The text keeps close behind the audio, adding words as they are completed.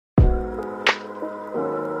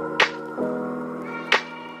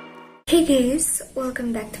Hey guys,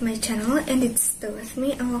 welcome back to my channel, and it's still with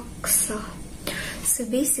me, Elok Hsu. So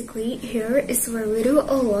basically, here is where we do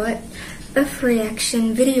a lot of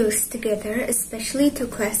reaction videos together, especially to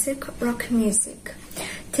classic rock music.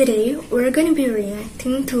 Today, we're gonna be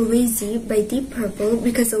reacting to Lazy by Deep Purple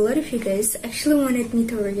because a lot of you guys actually wanted me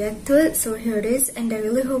to react to it, so here it is, and I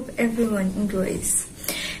really hope everyone enjoys.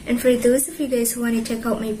 And for those of you guys who want to check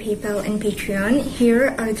out my PayPal and Patreon,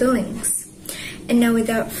 here are the links. And now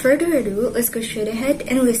without further ado, let's go straight ahead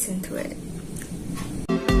and listen to it.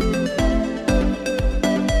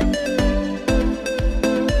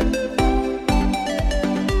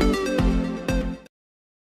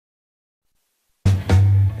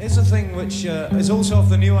 Here's a thing which is also off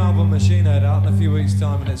the new album Machine Head, out in a few weeks'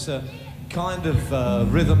 time, and it's a kind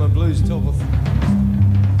of rhythm and blues type of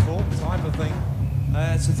thing.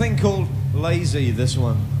 It's a thing called Lazy, this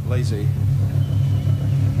one, Lazy.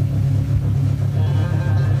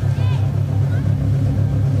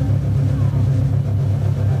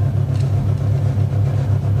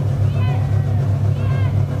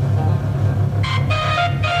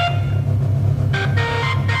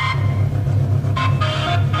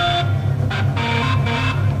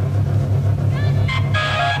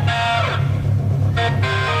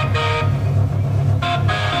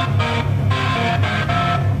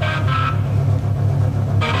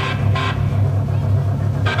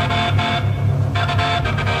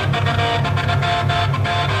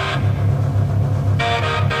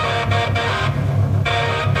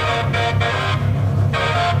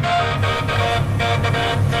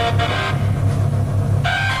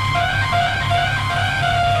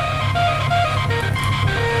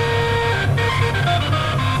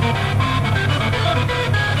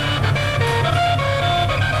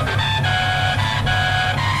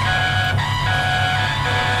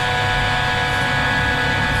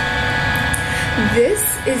 This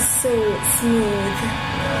is so smooth.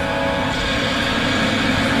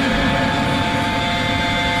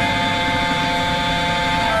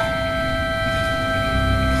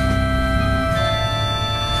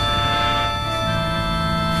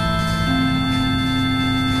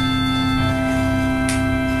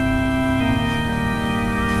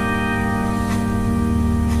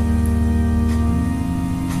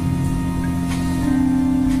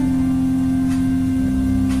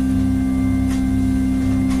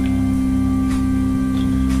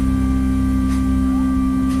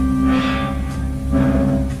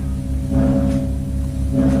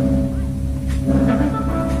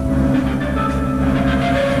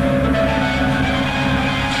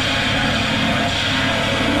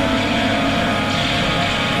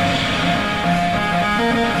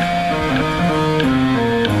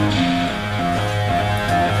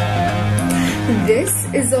 This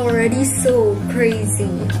is already so crazy.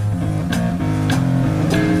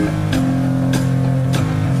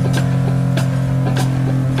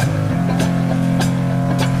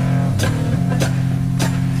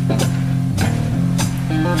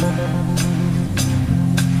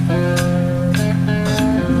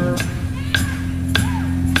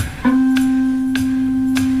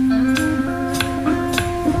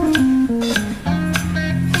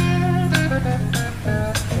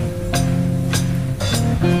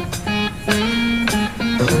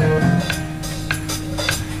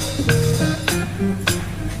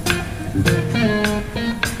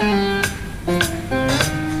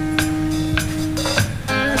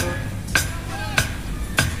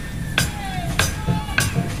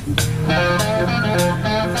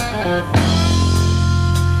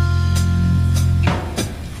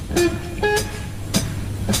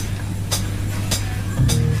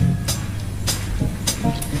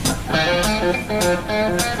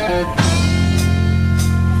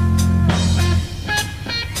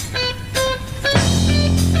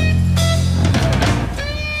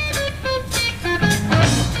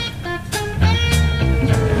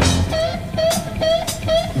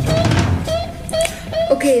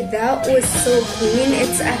 Okay, that was so clean.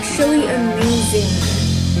 It's actually amazing.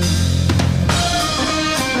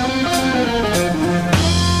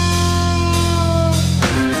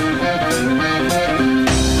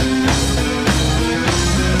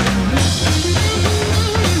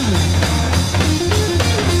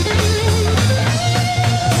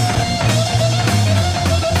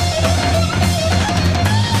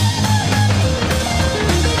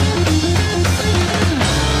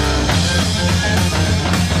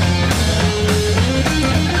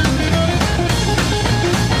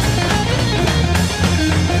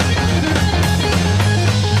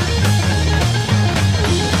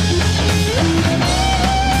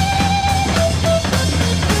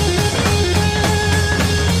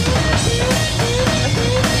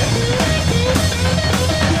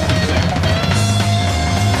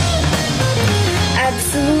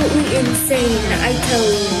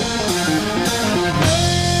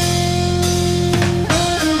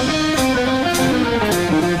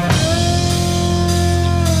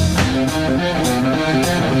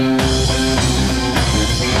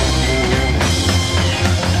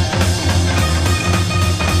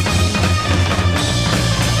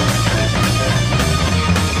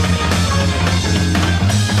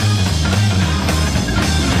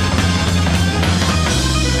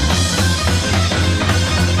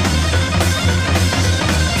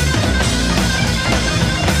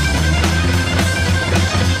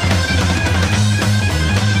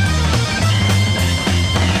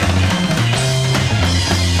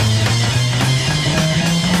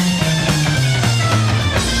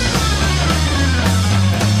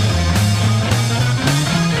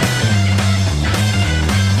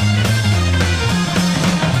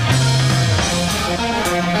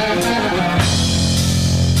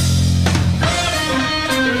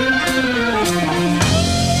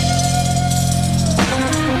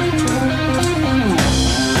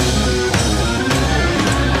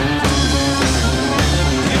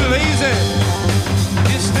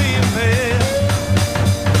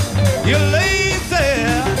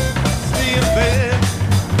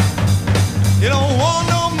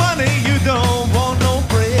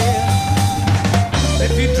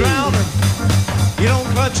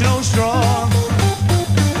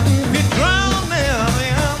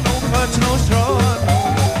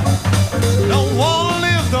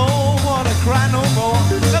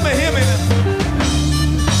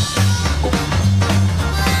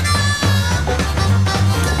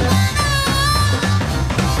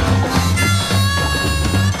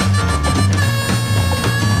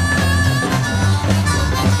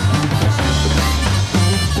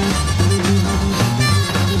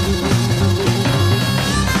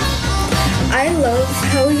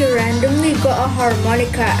 a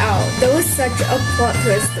harmonica out. That was such a plot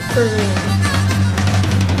twist for me.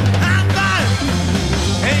 And I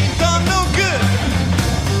ain't done no good.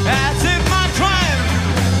 As if my crime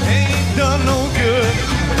ain't done no good.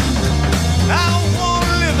 I won't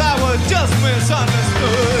live, I was just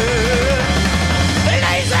misunderstood.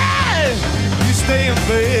 Lazy, you stay in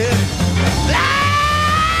bed.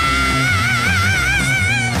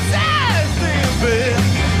 Stay in bed.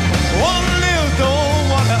 One live, don't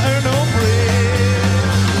wanna earn no bread.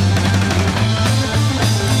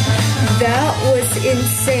 That was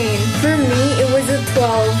insane. For me, it was a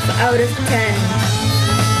 12 out of 10.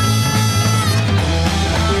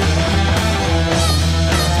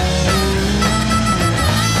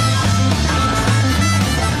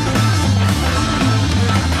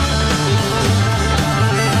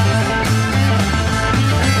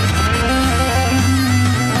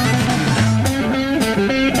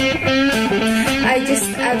 I just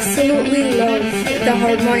absolutely love the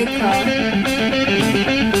harmonica.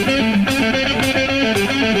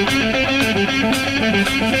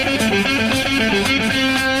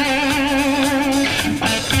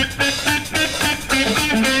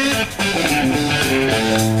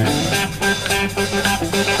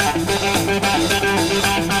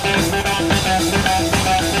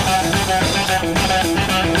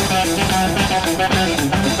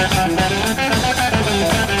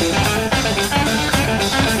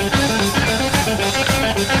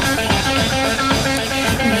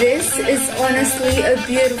 This is honestly a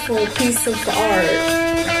beautiful piece of art.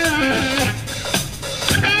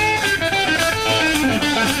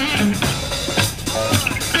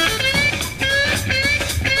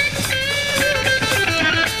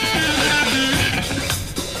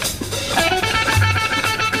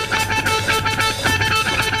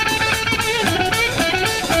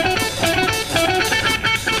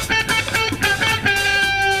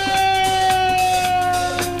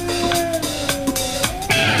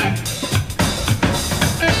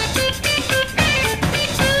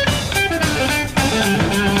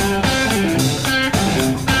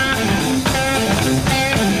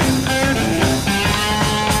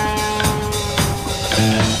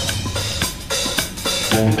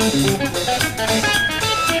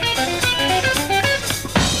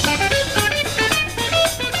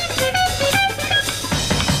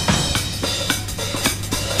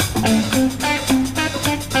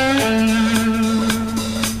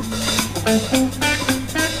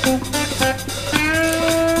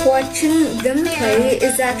 Watching them play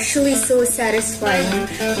is actually so satisfying.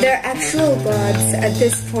 They're actual gods at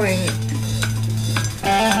this point.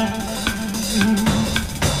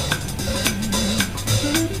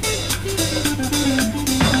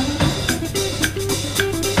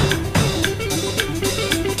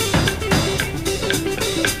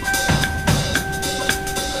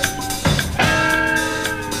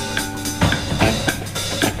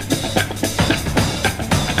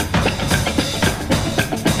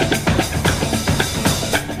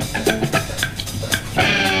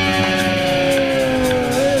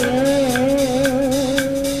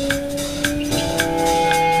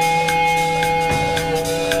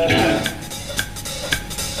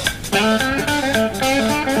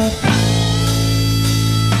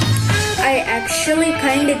 I actually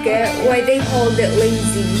kinda get why they called it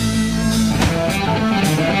lazy.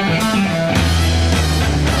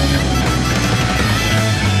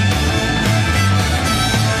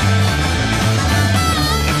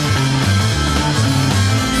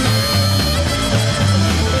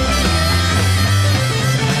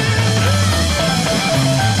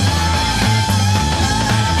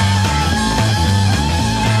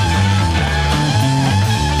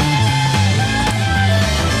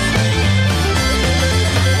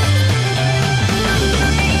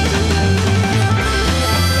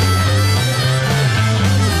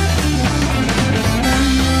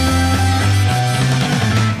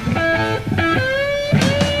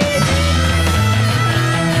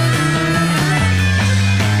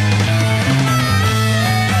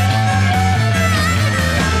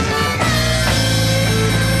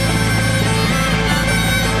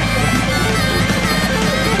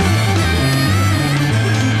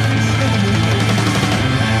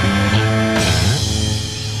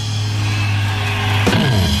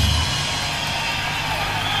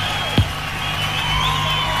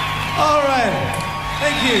 All right,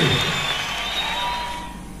 thank you.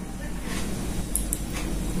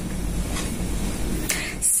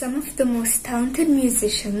 Some of the most talented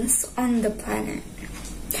musicians on the planet.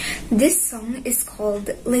 This song is called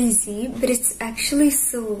Lazy, but it's actually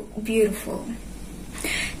so beautiful.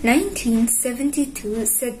 1972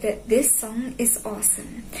 said that this song is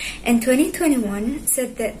awesome, and 2021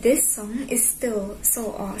 said that this song is still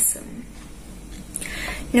so awesome.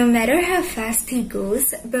 No matter how fast he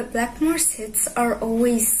goes, but Blackmore's hits are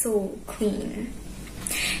always so clean.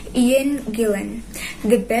 Ian Gillan,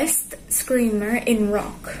 the best screamer in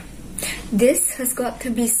rock. This has got to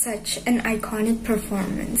be such an iconic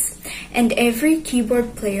performance, and every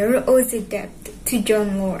keyboard player owes a debt to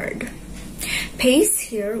Jon Lord. Pace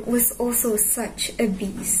here was also such a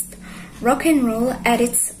beast, rock and roll at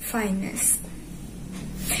its finest.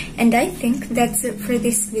 And I think that's it for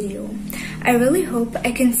this video. I really hope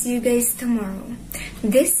I can see you guys tomorrow.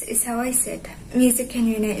 This is how I said, music can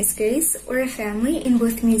unite us guys. We're a family in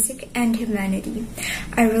both music and humanity.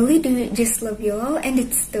 I really do just love you all, and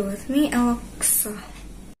it's still with me, Elok Hsu.